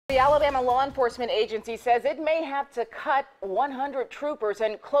The Alabama Law Enforcement Agency says it may have to cut 100 troopers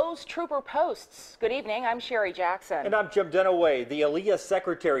and close trooper posts. Good evening, I'm Sherry Jackson. And I'm Jim Dunaway. The ALEA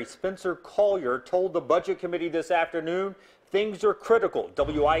Secretary Spencer Collier told the Budget Committee this afternoon things are critical.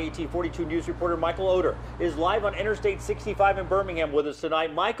 WIAT 42 News reporter Michael Oder is live on Interstate 65 in Birmingham with us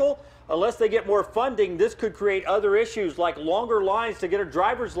tonight. Michael, unless they get more funding, this could create other issues like longer lines to get a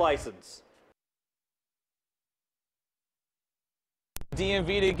driver's license.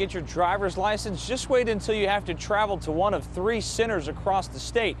 DMV to get your driver's license, just wait until you have to travel to one of 3 centers across the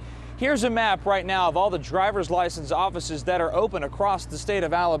state. Here's a map right now of all the driver's license offices that are open across the state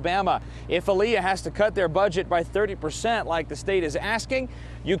of Alabama. If ALEA has to cut their budget by 30% like the state is asking,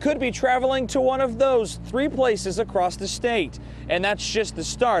 you could be traveling to one of those 3 places across the state. And that's just the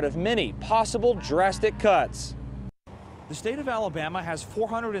start of many possible drastic cuts. The state of Alabama has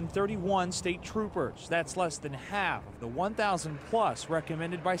 431 state troopers. That's less than half of the 1,000 plus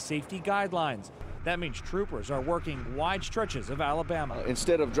recommended by safety guidelines. That means troopers are working wide stretches of Alabama.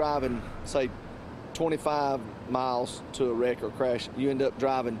 Instead of driving, say, 25 miles to a wreck or crash, you end up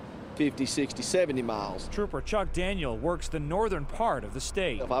driving 50, 60, 70 miles. Trooper Chuck Daniel works the northern part of the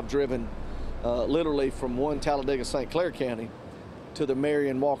state. I've driven literally from one Talladega St. Clair County to the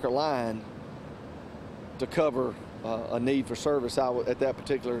Marion Walker line to cover a need for service. At that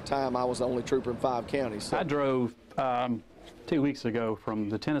particular time, I was the only trooper in 5 counties. So. I drove 2 weeks ago from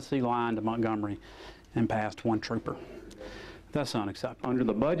the Tennessee line to Montgomery and passed 1 trooper. That's unacceptable. Under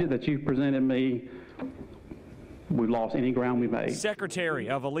the budget that you presented me, we've lost any ground we made. Secretary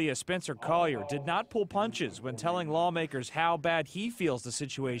of ALEA Spencer Collier did not pull punches when telling lawmakers how bad he feels the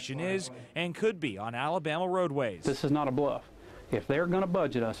situation is and could be on Alabama roadways. This is not a bluff. If they're going to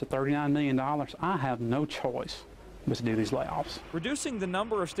budget us at $39 million, I have no choice but to do these layoffs. Reducing the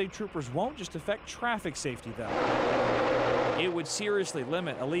number of state troopers won't just affect traffic safety, though. It would seriously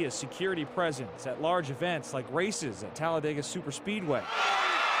limit ALEA's security presence at large events like races at Talladega Superspeedway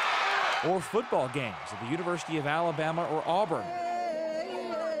or football games at the University of Alabama or Auburn.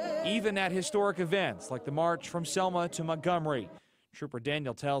 Even at historic events like the march from Selma to Montgomery. Trooper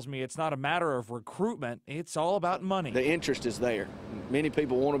Daniel tells me it's not a matter of recruitment, it's all about money. The interest is there. Many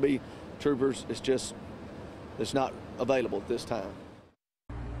people want to be troopers, it's not available at this time.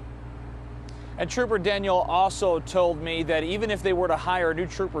 And Trooper Daniel also told me that even if they were to hire new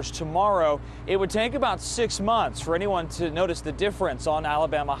troopers tomorrow, it would take about 6 months for anyone to notice the difference on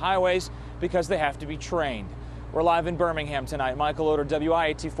Alabama highways because they have to be trained. We're live in Birmingham tonight. Michael Oder,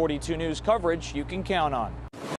 WIAT 42 News, coverage you can count on.